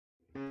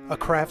A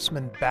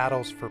craftsman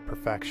battles for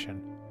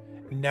perfection,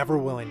 never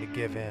willing to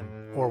give in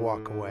or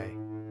walk away.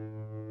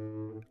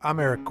 I'm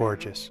Eric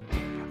Gorgeous.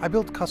 I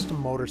built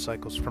custom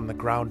motorcycles from the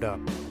ground up,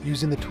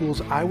 using the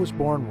tools I was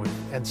born with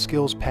and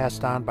skills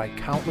passed on by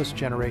countless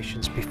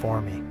generations before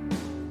me.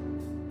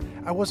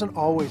 I wasn't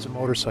always a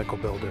motorcycle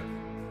builder.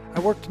 I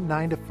worked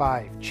 9 to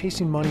 5,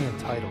 chasing money and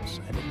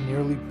titles, and it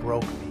nearly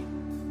broke me.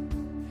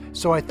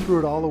 So I threw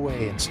it all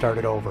away and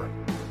started over.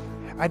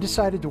 I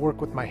decided to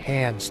work with my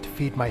hands to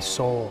feed my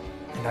soul,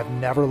 and I've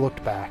never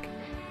looked back.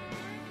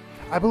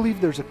 I believe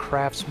there's a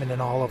craftsman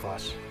in all of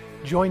us.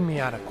 Join me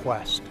on a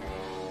quest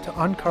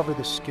to uncover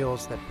the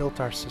skills that built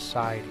our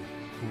society,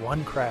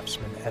 one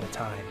craftsman at a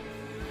time.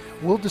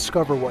 We'll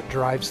discover what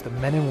drives the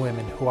men and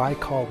women who I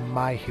call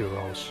my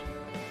heroes.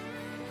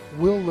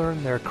 We'll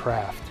learn their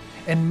craft,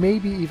 and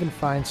maybe even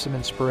find some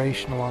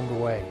inspiration along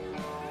the way.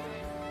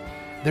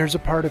 There's a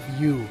part of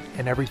you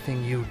in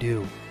everything you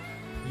do,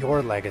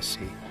 your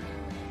legacy,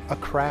 a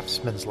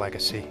craftsman's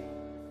legacy.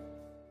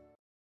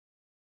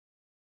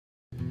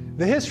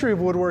 The history of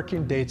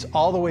woodworking dates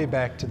all the way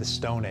back to the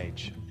Stone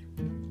Age.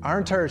 Our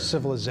entire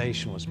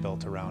civilization was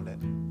built around it.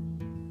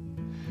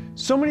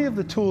 So many of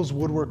the tools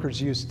woodworkers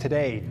use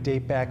today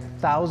date back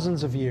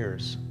thousands of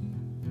years.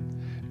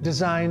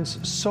 Designs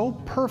so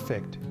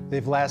perfect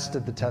they've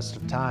lasted the test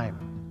of time.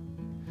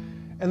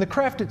 And the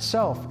craft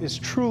itself is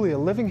truly a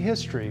living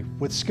history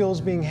with skills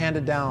being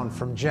handed down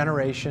from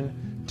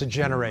generation to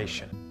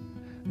generation.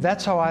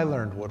 That's how I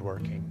learned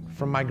woodworking,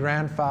 from my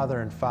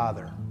grandfather and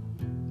father.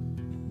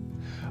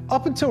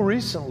 Up until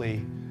recently,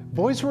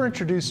 boys were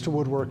introduced to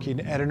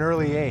woodworking at an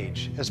early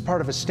age as part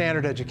of a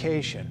standard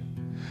education,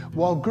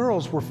 while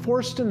girls were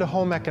forced into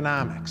home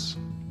economics.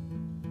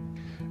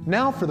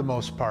 Now, for the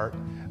most part,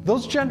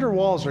 those gender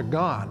walls are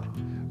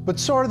gone, but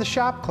so are the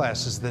shop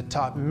classes that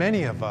taught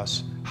many of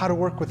us how to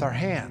work with our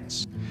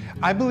hands.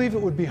 I believe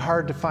it would be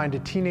hard to find a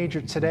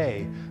teenager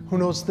today who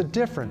knows the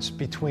difference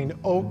between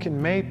oak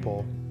and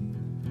maple,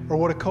 or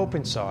what a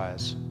coping saw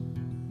is.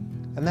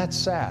 And that's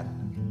sad.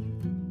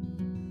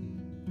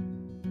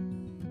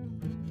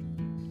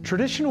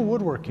 Traditional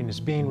woodworking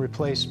is being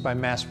replaced by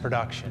mass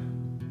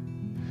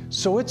production.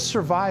 So its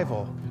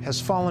survival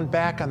has fallen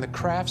back on the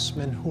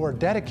craftsmen who are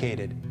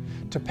dedicated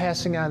to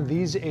passing on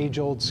these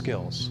age-old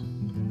skills.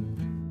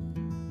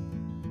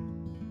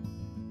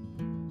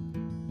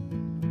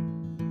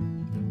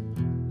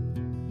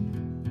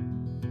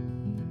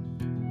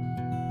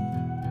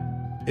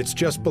 It's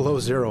just below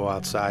zero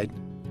outside,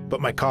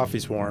 but my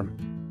coffee's warm,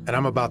 and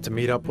I'm about to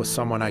meet up with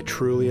someone I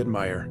truly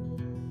admire.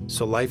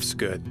 So life's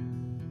good.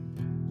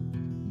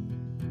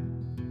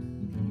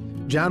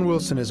 John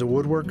Wilson is a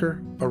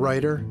woodworker, a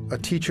writer, a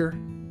teacher,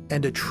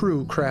 and a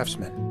true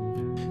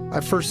craftsman.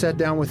 I first sat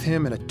down with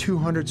him in a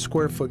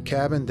 200-square-foot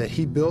cabin that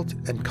he built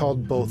and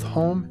called both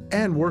home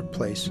and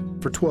workplace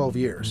for 12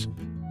 years.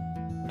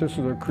 This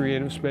is a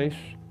creative space.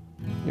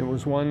 It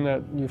was one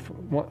that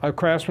a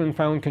craftsman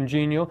found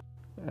congenial,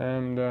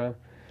 and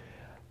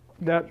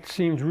that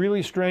seems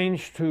really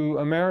strange to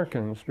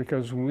Americans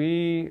because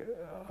we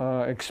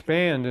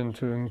expand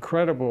into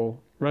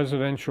incredible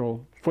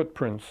residential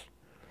footprints.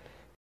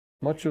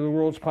 Much of the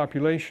world's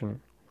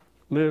population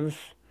lives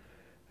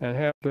and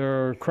have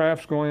their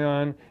crafts going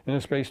on in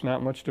a space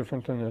not much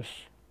different than this.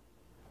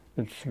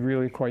 It's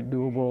really quite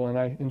doable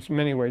and in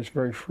many ways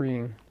very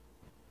freeing.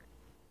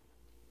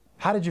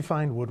 How did you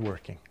find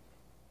woodworking?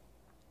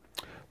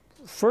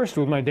 First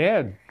with my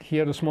dad. He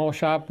had a small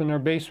shop in our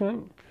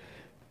basement,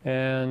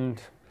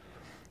 and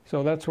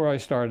so that's where I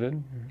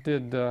started.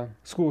 Did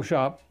school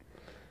shop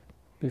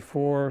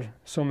before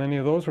so many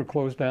of those were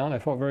closed down. I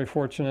felt very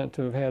fortunate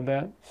to have had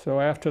that.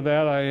 So after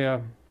that, I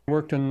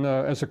worked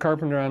as a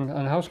carpenter on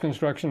house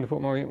construction to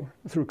put my way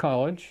through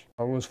college.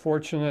 I was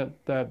fortunate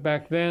that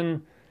back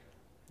then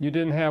you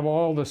didn't have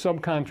all the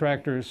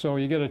subcontractors, so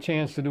you get a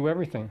chance to do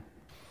everything.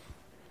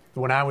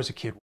 When I was a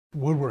kid,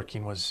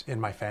 woodworking was in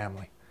my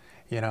family,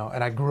 you know,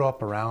 and I grew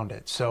up around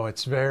it. So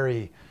it's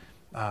very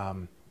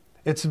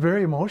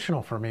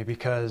emotional for me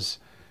because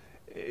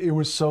it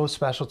was so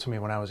special to me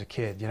when I was a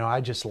kid. You know,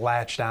 I just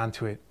latched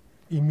onto it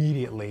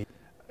immediately.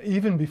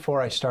 Even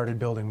before I started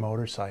building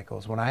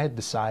motorcycles, when I had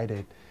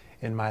decided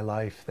in my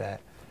life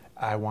that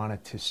I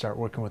wanted to start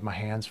working with my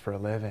hands for a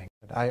living,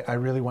 I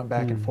really went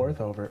back and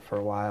forth over it for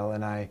a while,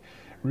 and I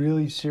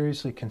really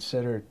seriously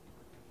considered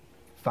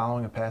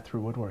following a path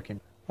through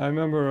woodworking. I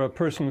remember a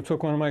person who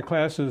took one of my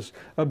classes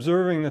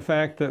observing the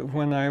fact that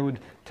when I would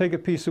take a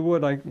piece of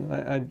wood,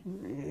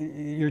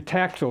 you're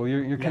tactile,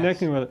 you're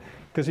connecting with it,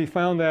 because he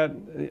found that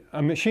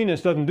a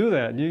machinist doesn't do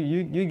that.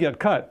 You get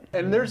cut.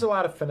 And there's a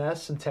lot of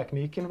finesse and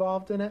technique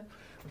involved in it,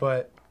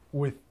 but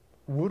with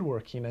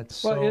woodworking, it's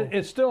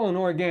still an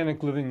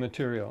organic living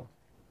material.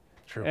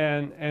 True.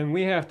 And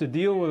we have to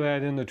deal with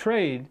that in the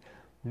trade,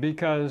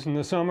 because in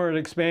the summer it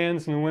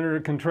expands, in the winter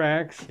it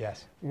contracts.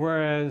 Yes.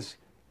 Whereas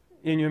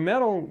in your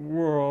metal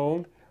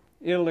world,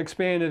 it'll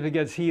expand if it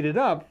gets heated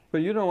up, but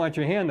you don't want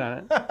your hand on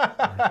it.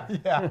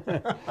 Yeah.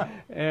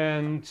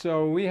 And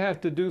so we have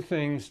to do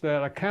things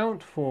that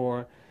account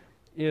for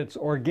its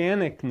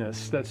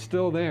organicness that's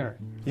still there.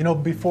 You know,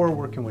 before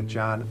working with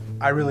John,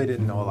 I really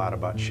didn't know a lot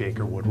about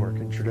shaker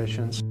woodworking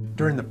traditions.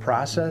 During the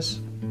process,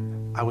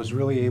 I was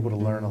really able to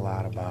learn a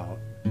lot about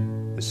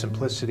the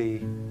simplicity,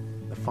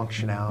 the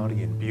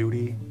functionality and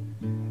beauty,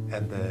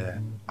 and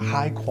the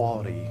high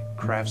quality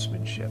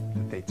craftsmanship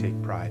that they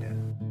take pride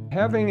in.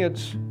 Having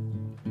its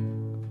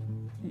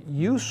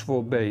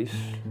useful base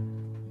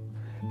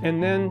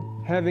and then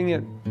having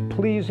it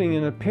pleasing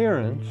in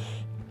appearance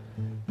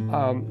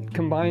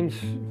combines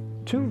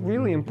two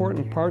really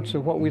important parts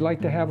of what we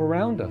like to have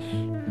around us.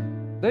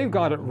 They've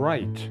got it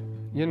right,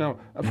 you know,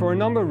 for a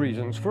number of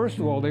reasons. First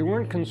of all, they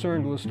weren't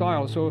concerned with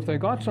style, so if they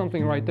got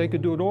something right, they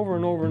could do it over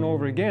and over and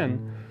over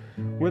again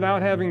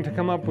without having to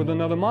come up with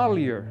another model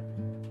year.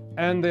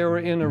 And they were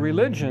in a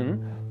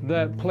religion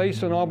that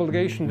placed an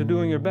obligation to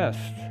doing your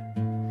best.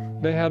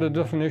 They had a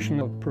definition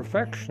of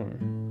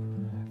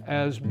perfection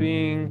as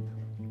being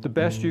the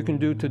best you can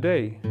do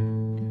today.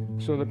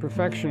 So the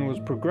perfection was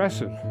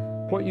progressive.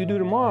 What you do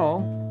tomorrow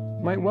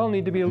might well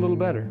need to be a little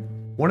better.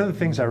 One of the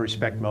things I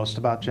respect most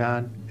about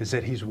John is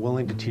that he's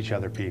willing to teach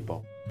other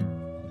people.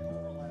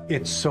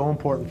 It's so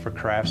important for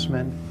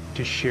craftsmen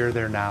to share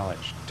their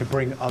knowledge, to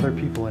bring other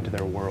people into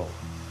their world.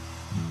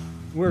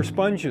 We're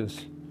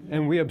sponges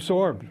and we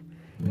absorb,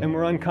 and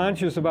we're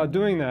unconscious about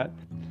doing that.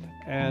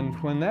 And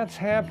when that's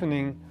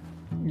happening,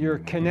 you're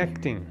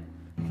connecting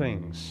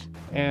things.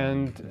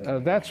 And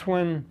that's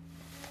when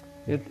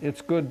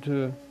it's good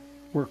to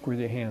work with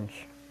your hands.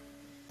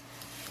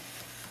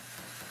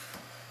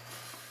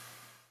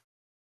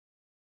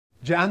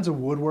 John's a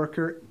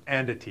woodworker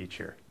and a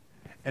teacher.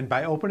 And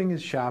by opening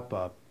his shop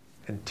up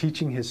and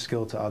teaching his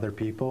skill to other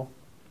people,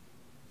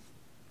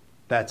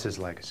 that's his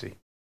legacy.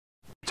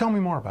 Tell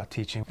me more about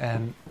teaching,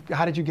 and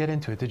how did you get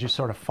into it? Did you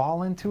sort of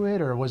fall into it,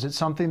 or was it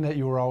something that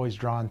you were always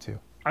drawn to?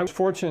 I was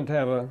fortunate to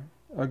have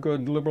a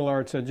good liberal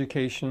arts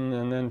education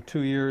and then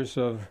 2 years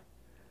of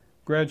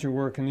graduate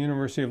work in the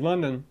University of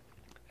London,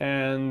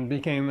 and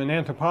became an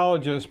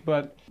anthropologist,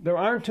 but there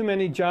aren't too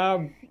many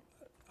jobs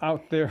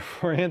out there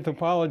for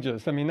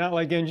anthropologists. I mean, not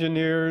like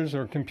engineers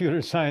or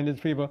computer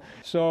science people.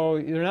 So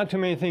there are not too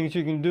many things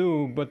you can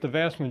do, but the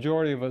vast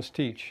majority of us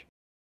teach.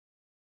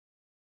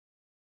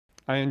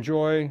 I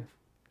enjoy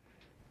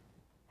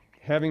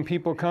having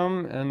people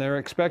come and they're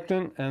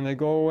expectant and they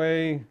go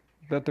away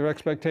that their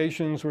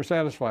expectations were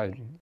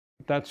satisfied.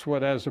 That's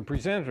what, as a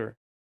presenter,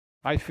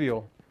 I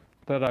feel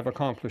that I've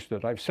accomplished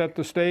it. I've set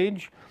the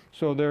stage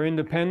so they're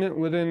independent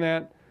within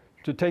that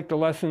to take the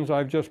lessons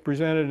I've just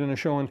presented in a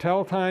show and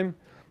tell time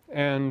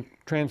and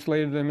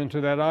translated them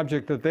into that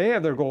object that they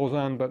have their goals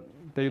on, but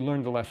they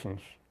learned the lessons.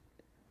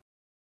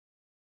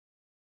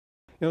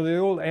 You know, the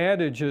old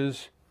adage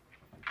is,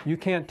 you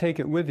can't take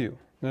it with you.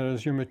 That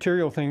is, your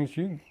material things,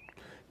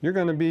 you're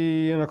going to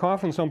be in a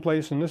coffin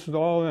someplace and this is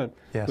all it.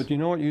 Yes. But you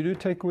know what you do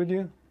take with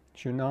you?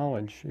 It's your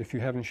knowledge, if you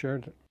haven't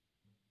shared it.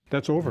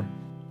 That's over.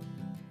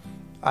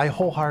 I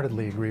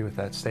wholeheartedly agree with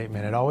that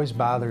statement. It always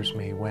bothers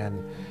me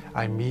when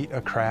I meet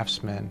a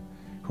craftsman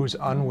who's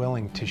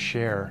unwilling to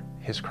share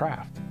his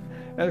craft.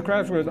 As a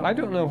craftsman, I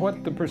don't know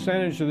what the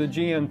percentage of the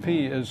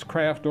GNP is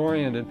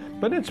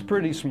craft-oriented, but it's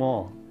pretty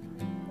small.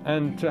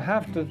 And to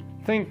have to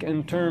think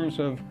in terms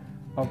of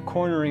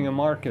cornering a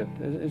market,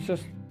 it's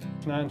just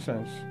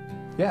nonsense.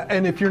 Yeah,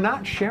 and if you're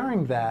not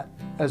sharing that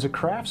as a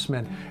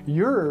craftsman,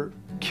 you're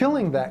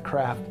killing that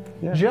craft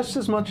just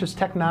as much as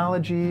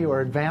technology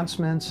or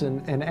advancements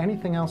and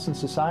anything else in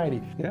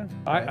society. Yeah,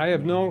 I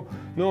have no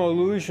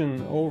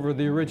illusion over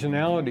the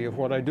originality of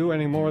what I do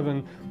any more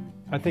than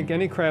I think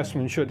any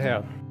craftsman should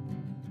have.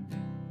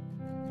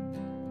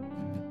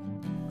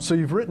 So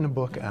you've written a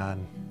book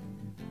on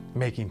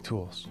making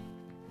tools.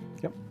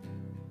 Yep.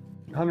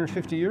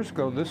 150 years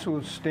ago, this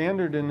was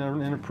standard in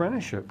an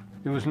apprenticeship.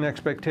 It was an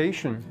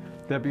expectation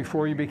that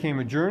before you became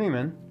a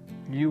journeyman,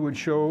 you would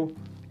show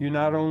you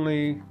not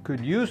only could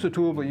use the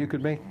tool, but you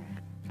could make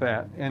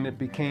that, and it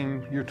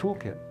became your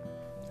toolkit.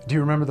 Do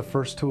you remember the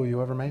first tool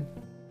you ever made?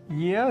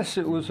 Yes,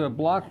 it was a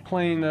block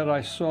plane that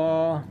I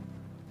saw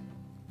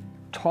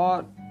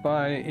taught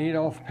by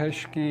Adolf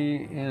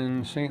Peschke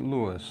in St.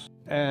 Louis.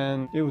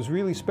 And it was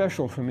really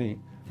special for me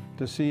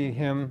to see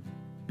him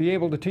be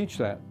able to teach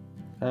that.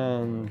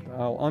 And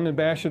I'll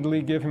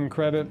unabashedly give him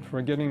credit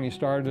for getting me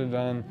started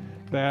on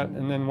that.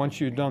 And then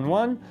once you've done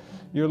one,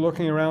 you're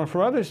looking around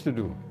for others to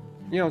do.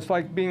 You know, it's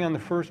like being on the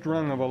first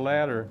rung of a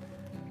ladder.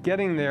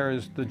 Getting there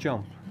is the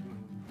jump.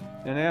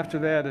 And after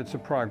that, it's a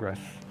progress.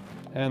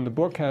 And the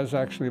book has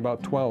actually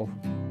about 12.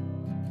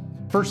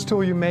 First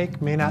tool you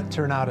make may not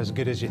turn out as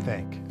good as you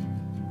think.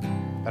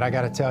 But I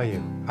gotta tell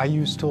you, I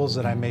use tools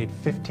that I made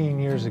 15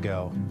 years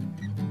ago.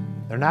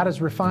 They're not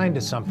as refined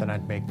as something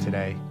I'd make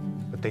today,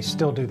 but they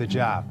still do the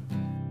job.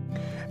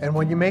 And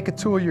when you make a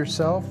tool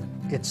yourself,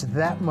 it's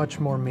that much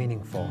more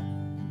meaningful.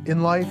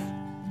 In life,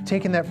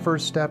 taking that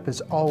first step is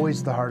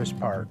always the hardest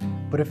part.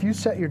 But if you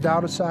set your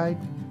doubt aside,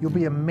 you'll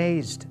be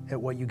amazed at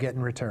what you get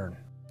in return.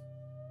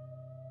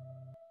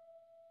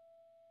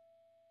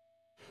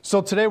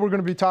 So today we're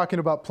going to be talking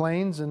about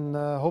planes and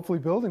hopefully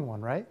building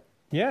one, right?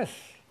 Yes.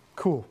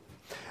 Cool.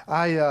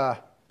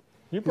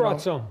 You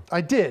brought some.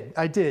 I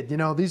did. You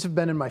know, these have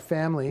been in my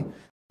family.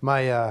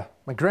 My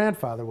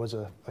grandfather was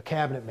a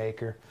cabinet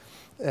maker,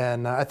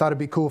 and I thought it'd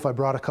be cool if I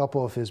brought a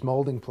couple of his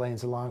molding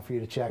planes along for you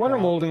to check out. What are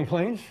molding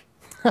planes?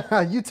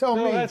 You tell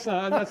me. No, that's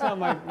not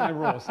my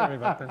role. Sorry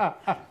about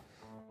that.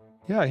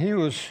 Yeah, he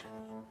was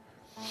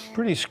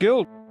pretty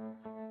skilled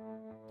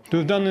to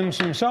have done them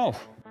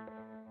himself.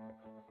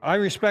 I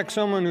respect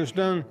someone who's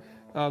done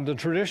the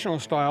traditional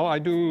style. I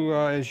do,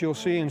 as you'll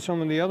see in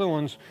some of the other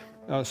ones,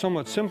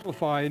 somewhat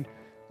simplified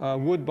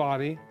wood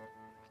body,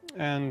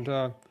 and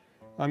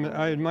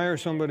I admire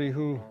somebody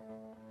who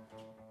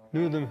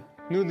knew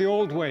the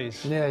old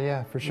ways.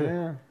 Yeah, for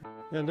sure.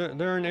 Yeah,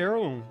 they're an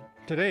heirloom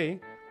today,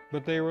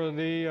 but they were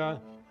they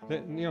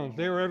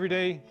were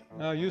everyday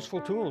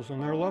useful tools,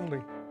 and they're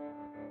lovely.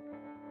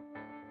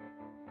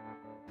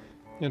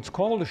 It's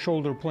called a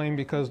shoulder plane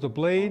because the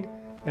blade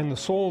and the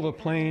sole of the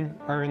plane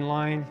are in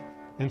line,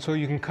 and so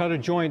you can cut a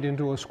joint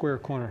into a square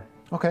corner.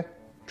 Okay.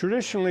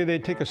 Traditionally,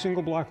 they'd take a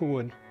single block of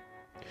wood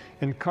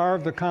and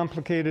carve the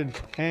complicated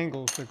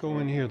angles that go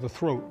in here, the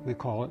throat, we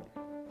call it,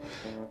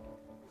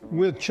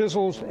 with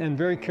chisels and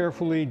very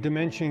carefully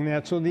dimensioning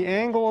that. So the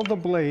angle of the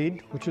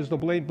blade, which is the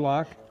blade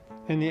block,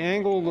 and the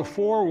angle of the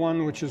fore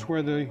one, which is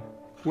where the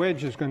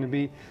wedge is going to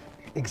be,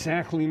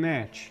 exactly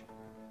match.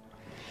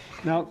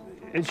 Now,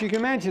 as you can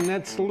imagine,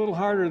 that's a little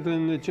harder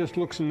than it just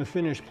looks in the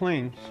finished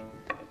planes.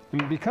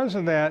 And because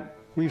of that,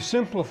 we've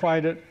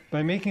simplified it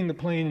by making the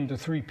plane into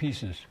 3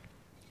 pieces.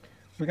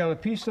 We got a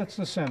piece that's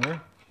the center,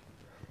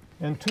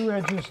 and 2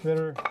 edges that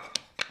are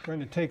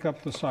going to take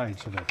up the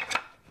sides of it.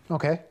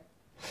 Okay.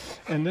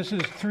 And this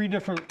is 2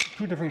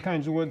 different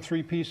kinds of wood,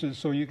 3 pieces,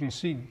 so you can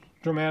see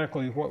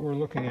dramatically what we're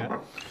looking at.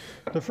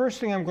 The first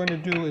thing I'm going to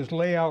do is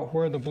lay out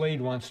where the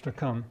blade wants to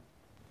come.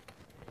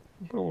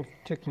 A little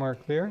tick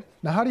mark there.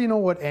 Now, how do you know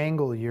what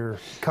angle you're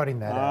cutting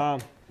that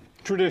at?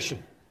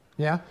 Tradition.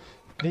 Yeah?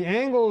 The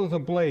angle of the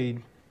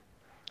blade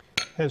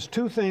has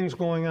 2 things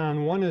going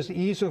on. One is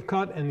ease of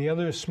cut, and the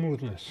other is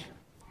smoothness.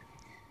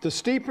 The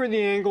steeper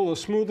the angle, the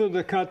smoother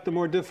the cut, the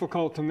more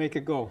difficult to make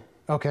it go.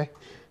 Okay.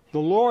 The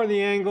lower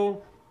the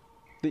angle,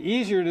 the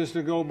easier it is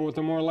to go, but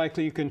the more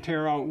likely you can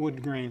tear out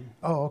wood grain.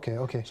 Oh,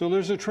 okay. So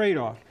there's a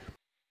trade-off.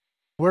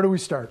 Where do we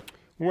start?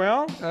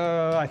 Well,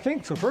 I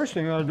think the first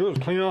thing I ought to do is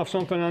clean off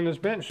something on this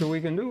bench so we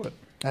can do it.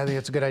 I think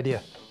it's a good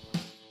idea.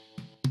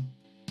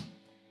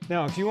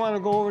 Now, if you want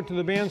to go over to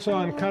the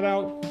bandsaw and cut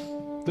out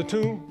the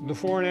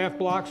 4 1/2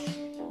 blocks,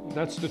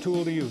 that's the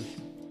tool to use.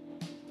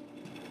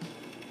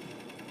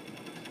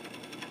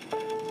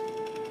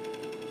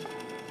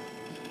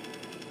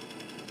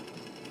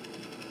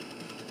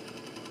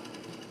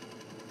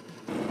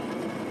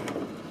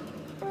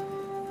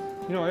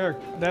 You know, Eric,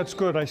 that's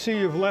good. I see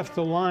you've left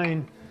the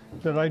line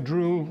that I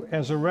drew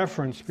as a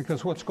reference,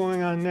 because what's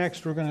going on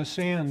next, we're going to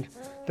sand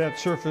that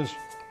surface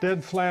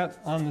dead flat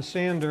on the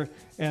sander,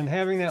 and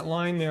having that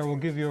line there will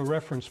give you a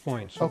reference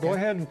point. So go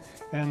ahead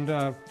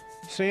and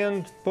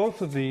sand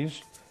both of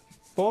these,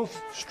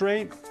 both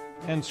straight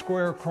and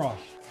square across.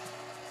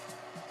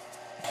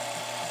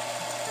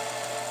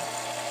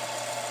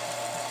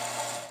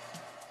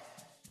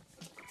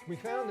 We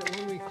found that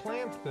when we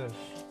clamp this,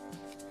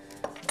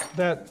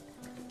 that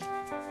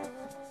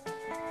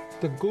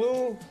the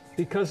glue,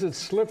 because it's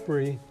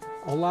slippery,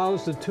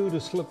 allows the 2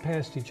 to slip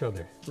past each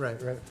other. Right.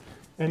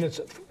 And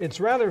it's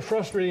rather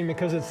frustrating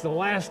because it's the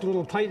last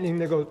little tightening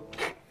that goes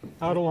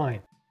out of line.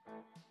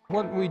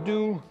 What we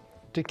do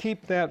to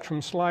keep that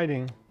from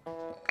sliding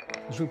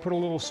is we put a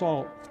little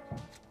salt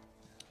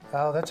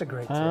Oh, that's a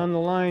great tip. on the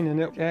line,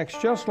 and it acts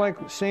just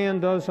like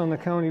sand does on the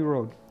county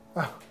road.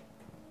 Oh,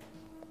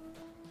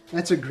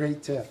 that's a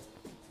great tip.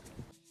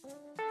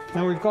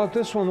 Now we've got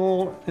this one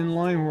all in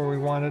line where we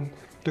wanted.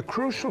 The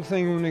crucial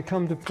thing when we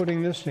come to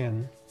putting this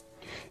in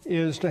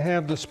is to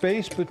have the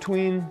space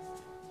between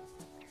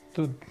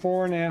the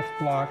 4 1/2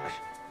 blocks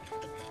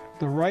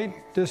the right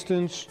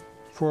distance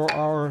for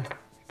our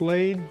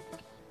blade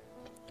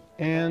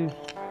and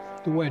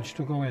the wedge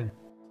to go in.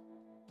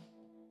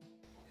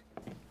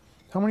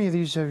 How many of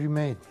these have you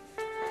made?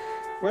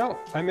 Well,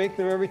 I make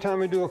them every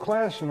time I do a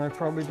class, and I've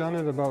probably done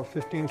it about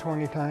 15,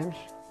 20 times.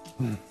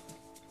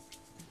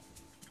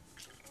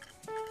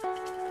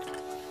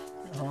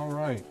 All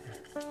right.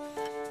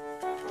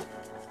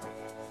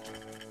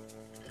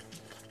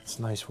 It's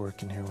nice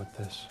working here with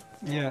this.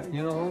 Yeah,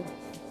 you know,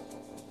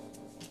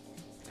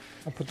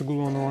 I put the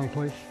glue on the wrong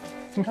place.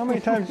 How many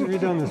times have you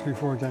done this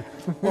before, John?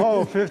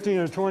 Oh, 15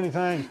 or 20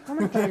 times. How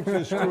many times do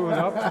you screw it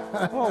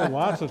up? Oh,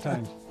 lots of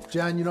times.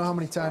 John, you know how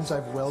many times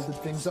I've welded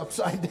things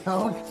upside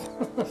down?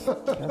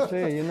 I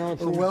tell you, you know,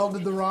 it's Or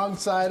welded the wrong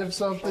side of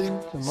something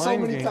a so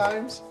mind many game.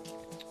 times.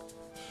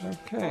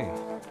 Okay.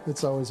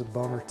 It's always a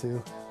bummer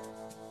too.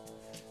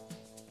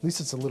 At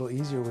least it's a little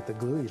easier with the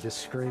glue. You just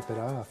scrape it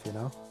off, you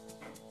know?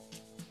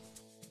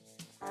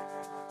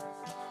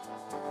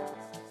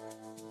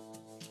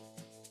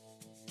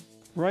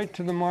 Right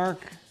to the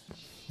mark.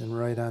 And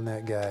right on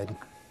that guide.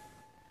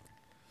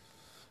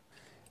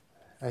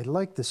 I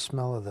like the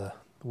smell of the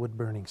wood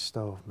burning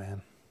stove,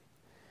 man.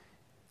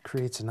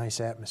 creates a nice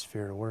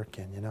atmosphere to work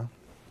in, you know?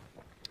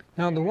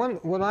 Now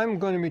what I'm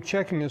going to be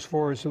checking this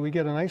for is that we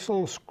get a nice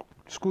little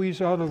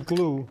squeeze out of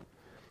glue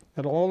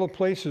at all the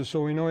places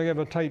so we know we have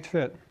a tight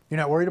fit. You're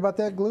not worried about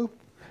that glue?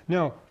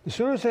 Now, as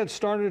soon as that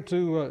started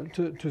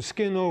to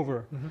skin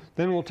over,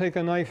 then we'll take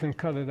a knife and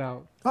cut it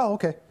out. Oh,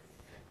 okay.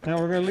 Now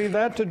we're going to leave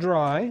that to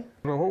dry,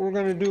 but what we're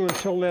going to do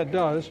until that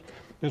does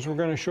is we're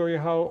going to show you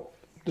how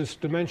this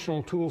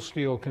dimensional tool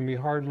steel can be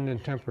hardened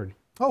and tempered.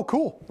 Oh,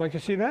 cool. Like to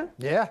see that?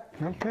 Yeah.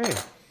 Okay.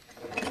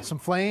 Some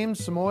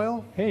flames, some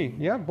oil. Hey,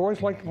 yeah,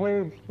 boys like to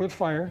play with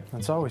fire.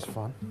 That's always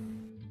fun.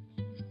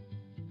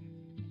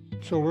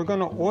 So we're going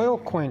to oil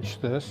quench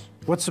this.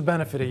 What's the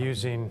benefit of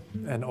using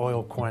an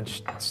oil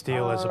quenched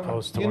steel as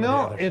opposed to one of the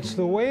others? It's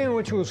the way in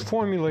which it was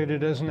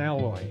formulated as an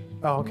alloy.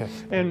 Oh, okay.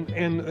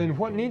 And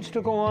what needs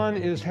to go on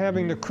is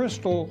having the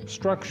crystal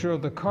structure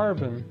of the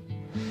carbon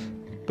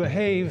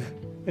behave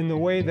in the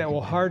way that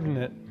will harden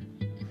it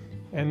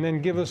and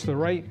then give us the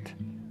right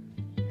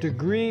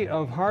degree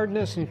of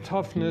hardness and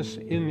toughness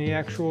in the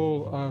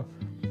actual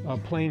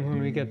plane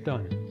when we get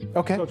done.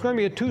 Okay. So it's going to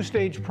be a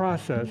two-stage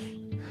process,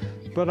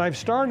 but I've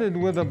started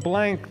with a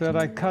blank that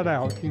I cut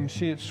out. You can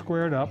see it's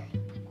squared up.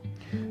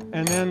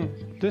 And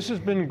then this has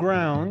been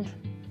ground.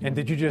 And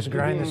did you just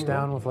grind this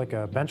down with like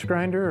a bench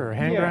grinder or a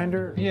hand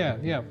grinder? Yeah.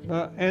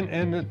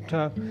 And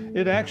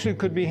it actually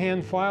could be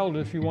hand filed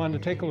if you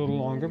wanted to take a little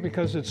longer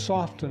because it's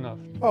soft enough.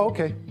 Oh,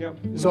 okay. Yep.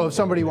 So if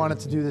somebody wanted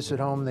to do this at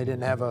home, they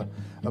didn't have a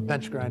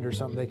bench grinder or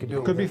something, they could do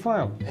it. Could be with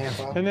filed. Hand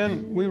filed. And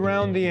then we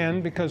round the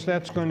end because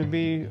that's going to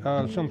be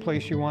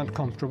someplace you want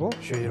comfortable.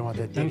 Sure, you don't want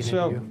that digging And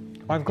so into you.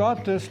 I've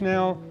got this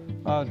now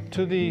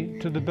to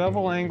the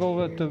bevel angle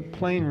that the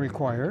plane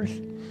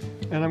requires.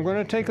 And I'm going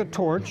to take a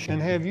torch and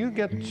have you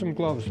get some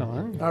gloves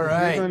on. All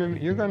right.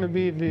 You're going to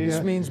be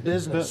This means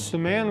business. the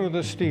man with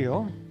the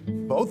steel.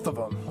 Both of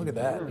them. Look at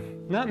that.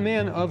 Not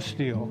man of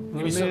steel.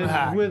 Give me something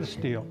hot. With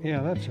steel.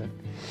 Yeah, that's it.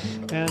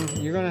 And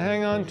you're going to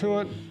hang on to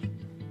it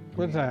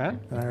with that.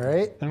 All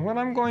right. And what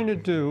I'm going to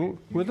do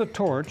with the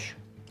torch,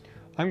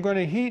 I'm going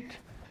to heat,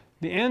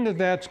 the end of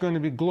that's going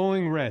to be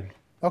glowing red.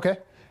 Okay.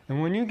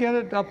 And when you get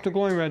it up to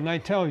glowing red, and I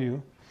tell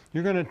you,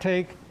 you're going to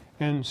take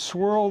and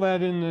swirl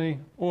that in the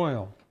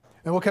oil.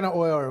 And what kind of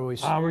oil are we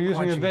We're using a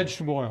quenching?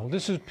 vegetable oil.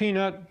 This is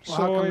peanut, Well,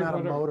 soy, how come not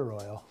whatever. a motor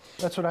oil?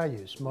 That's what I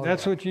use.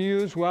 That's what you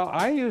use? Well,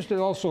 I used it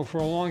also for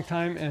a long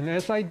time, and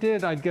as I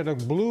did, I'd get a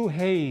blue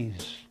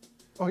haze.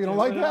 Oh, you don't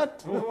like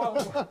that?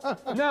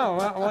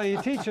 No, well,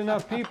 you teach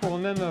enough people,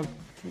 and then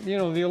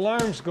the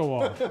alarms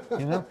go off,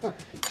 you know?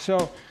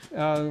 So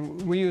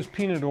we use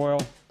peanut oil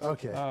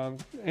Okay.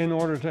 in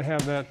order to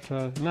have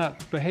that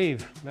not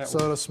behave that So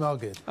way. it'll smell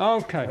good.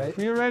 Okay, Right.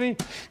 you ready?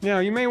 Now,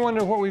 you may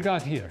wonder what we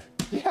got here.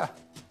 Yeah.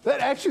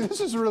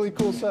 This is a really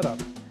cool setup.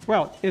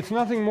 Well, it's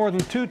nothing more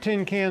than 2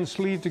 tin cans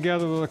sleeved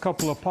together with a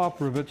couple of pop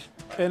rivets.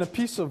 And a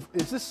piece of,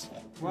 is this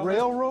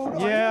railroad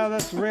iron? Yeah,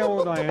 that's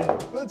railroad iron.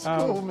 That's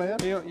cool, man.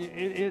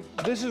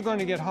 This is going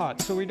to get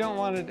hot, so we don't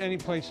want it any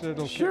place that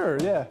it'll Sure,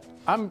 yeah.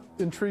 I'm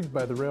intrigued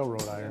by the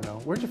railroad iron now.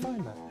 Where'd you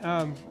find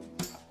that?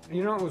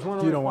 You know, it was one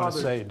of You my don't want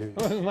to father's. say,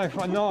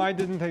 do you? No, I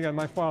didn't take it.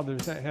 My father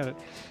had it.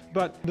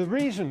 But the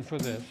reason for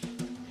this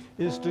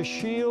is to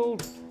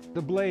shield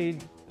the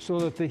blade so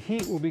that the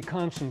heat will be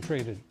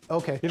concentrated.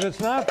 Okay. If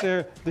it's not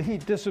there, the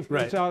heat dissipates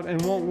Right. out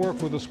and won't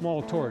work with a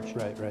small torch.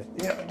 Right, right.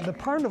 Yeah, the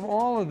part of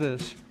all of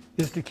this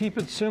is to keep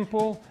it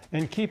simple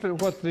and keep it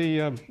what the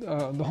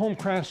home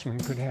craftsman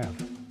could have.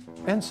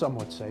 And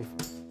somewhat safe.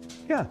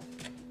 Yeah.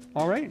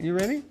 All right, you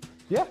ready?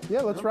 Yeah,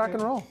 let's rock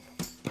and roll.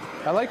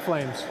 I like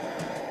flames.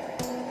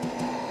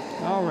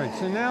 All right,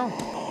 so now,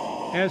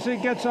 as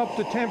it gets up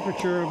to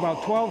temperature,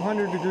 about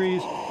 1200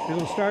 degrees,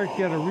 it'll start to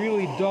get a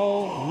really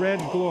dull red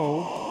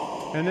glow.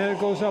 And then it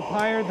goes up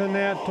higher than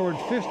that towards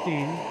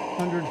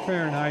 1500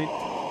 Fahrenheit,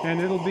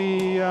 and it'll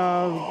be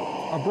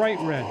a bright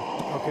red.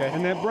 Okay.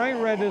 And that bright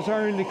red is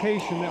our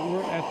indication that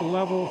we're at the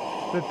level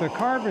that the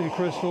carbon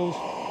crystals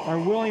are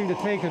willing to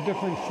take a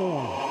different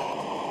form.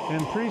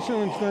 And pretty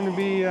soon it's going to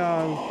be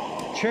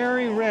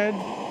cherry red,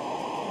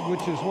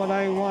 which is what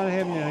I want to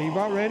have now. You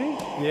about ready?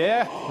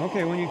 Yeah.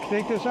 Okay, when you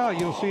take this out,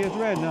 you'll see it's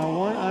red. Now,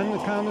 on the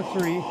count of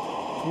 3.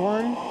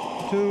 1,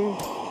 2,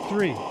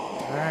 3.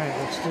 All right,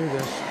 let's do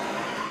this.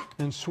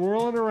 And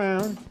swirl it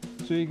around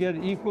so you get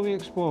it equally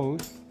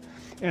exposed.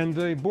 And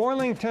the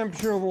boiling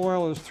temperature of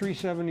oil is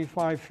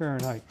 375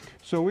 Fahrenheit.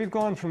 So we've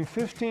gone from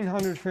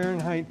 1500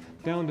 Fahrenheit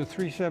down to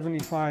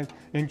 375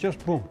 and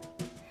just boom.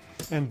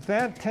 And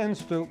that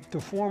tends to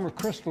form a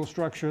crystal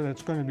structure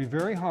that's going to be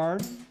very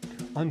hard.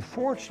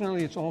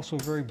 Unfortunately, it's also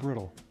very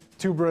brittle.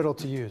 Too brittle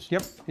to use.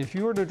 Yep, if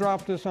you were to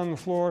drop this on the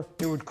floor,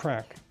 it would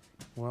crack.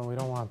 Well, we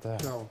don't want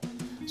that. No.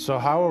 So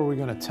how are we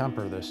going to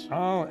temper this?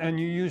 Oh, and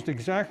you used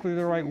exactly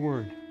the right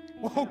word.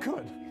 Oh,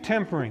 good.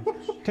 Tempering.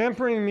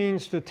 Tempering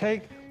means to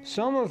take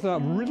some of the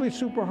really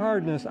super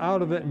hardness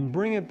out of it and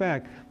bring it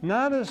back.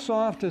 Not as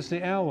soft as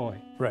the alloy.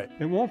 Right.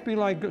 It won't be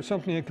like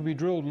something that could be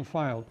drilled and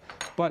filed,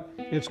 but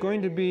it's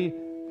going to be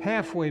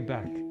halfway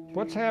back.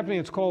 What's happening,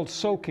 it's called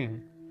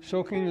soaking.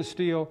 soaking the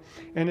steel,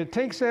 and it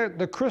takes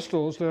the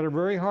crystals that are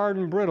very hard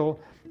and brittle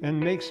and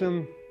makes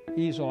them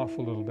ease off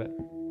a little bit.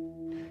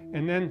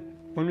 And then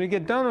when we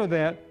get done with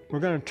that, we're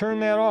going to turn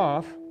that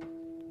off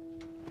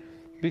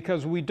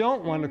because we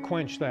don't want to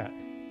quench that.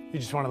 You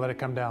just want to let it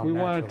come down. We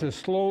naturally. want it to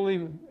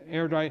slowly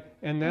air dry,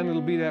 and then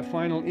it'll be that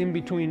final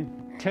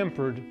in-between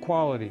tempered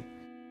quality.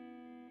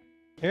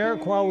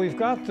 Eric, while we've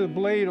got the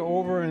blade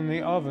over in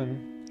the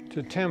oven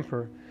to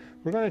temper,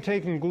 we're going to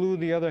take and glue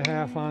the other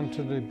half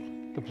onto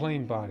the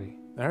plain body.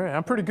 All right,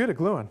 I'm pretty good at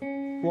gluing.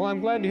 Well,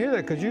 I'm glad to hear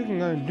that, because you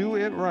can do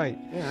it right.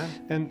 Yeah.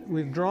 And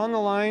we've drawn the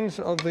lines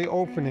of the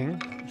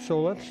opening,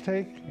 so let's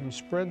take and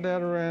spread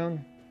that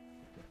around.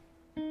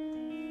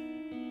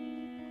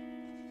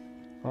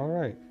 All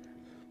right.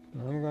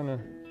 I'm going to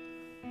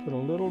put a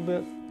little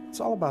bit. It's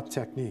all about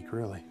technique,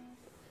 really.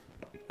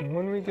 And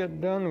when we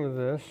get done with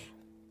this,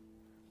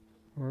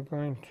 we're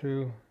going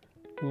to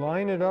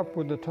line it up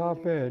with the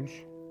top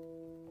edge.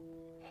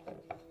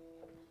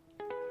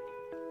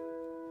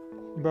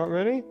 About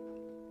ready?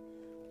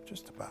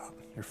 Just about.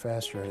 You're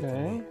faster at it Okay.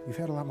 than me. You've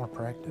had a lot more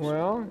practice.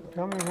 Well,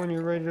 tell me when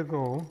you're ready to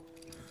go.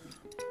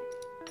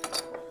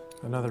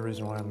 Another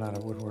reason why I'm not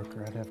a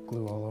woodworker, I'd have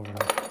glue all over me.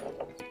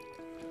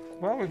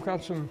 Well, we've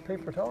got some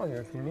paper towel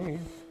here if you need.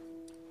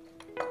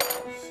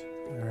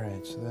 All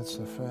right, so that's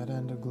the fat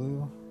end of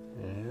glue.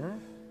 Yeah.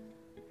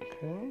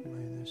 Okay.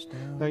 Lay this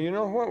down. Now, you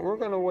know what? We're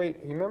going to wait.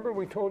 You remember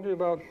we told you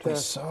about... The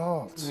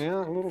salt.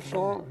 Yeah, a little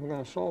salt. We're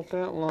going to salt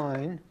that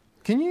line.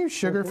 Can you use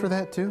sugar for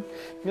that too?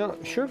 Now,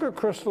 sugar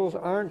crystals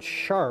aren't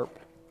sharp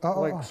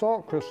like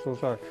salt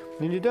crystals are.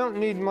 And you don't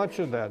need much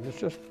of that.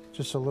 It's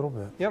just a little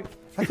bit. Yep.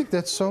 I think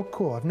that's so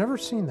cool. I've never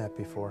seen that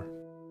before.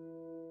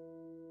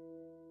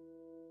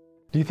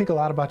 Do you think a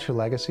lot about your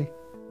legacy?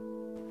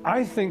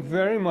 I think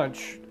very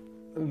much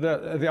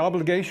that the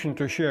obligation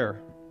to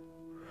share.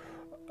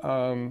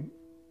 And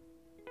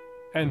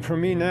for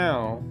me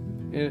now,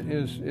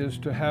 is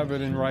to have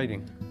it in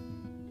writing.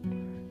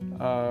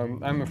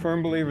 I'm a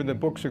firm believer that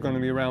books are going to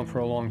be around for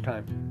a long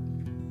time.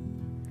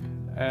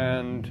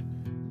 And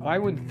I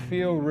would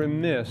feel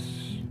remiss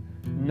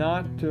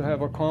not to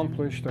have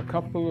accomplished a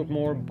couple of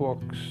more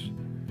books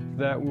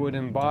that would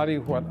embody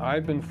what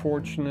I've been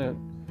fortunate,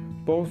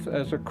 both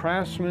as a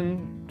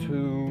craftsman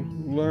to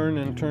learn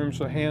in terms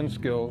of hand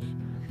skills,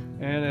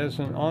 and as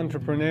an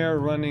entrepreneur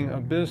running a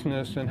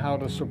business and how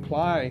to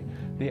supply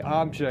the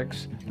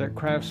objects that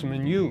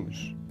craftsmen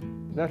use.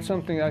 That's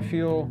something I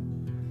feel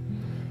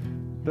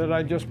that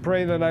I just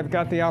pray that I've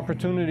got the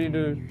opportunity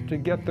to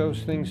get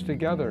those things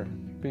together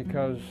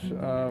because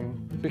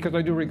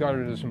I do regard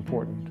it as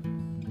important.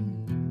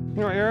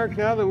 You know, Eric,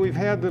 now that we've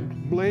had the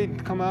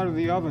blade come out of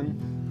the oven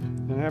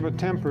and have it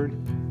tempered,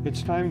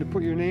 it's time to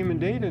put your name and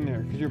date in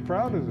there because you're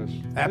proud of this.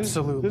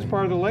 Absolutely. This is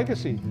part of the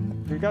legacy.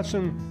 We've got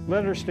some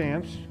letter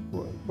stamps.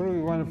 What do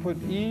we want to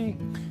put? E?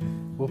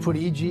 We'll put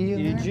EG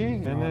in EG,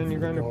 there. and then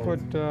you're going to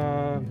put,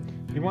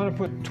 you want to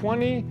put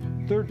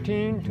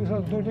 2013,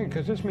 2013,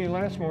 because this may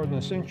last more than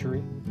a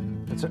century.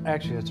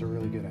 Actually, that's a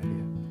really good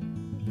idea.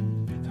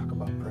 Talk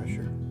about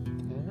pressure.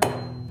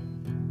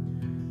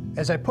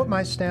 As I put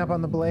my stamp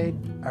on the blade,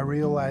 I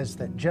realized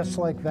that just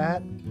like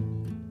that,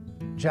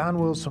 John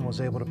Wilson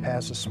was able to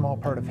pass a small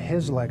part of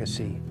his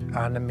legacy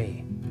on to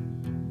me.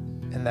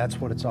 And that's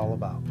what it's all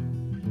about.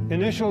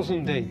 Initials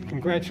and date.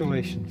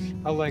 Congratulations.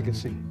 A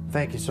legacy.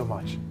 Thank you so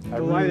much.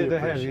 Delighted to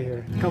have you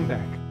here. Come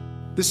back.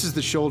 This is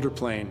the shoulder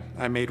plane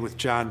I made with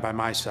John by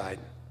my side.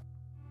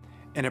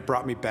 And it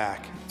brought me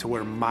back to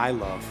where my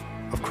love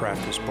of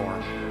craft was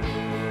born.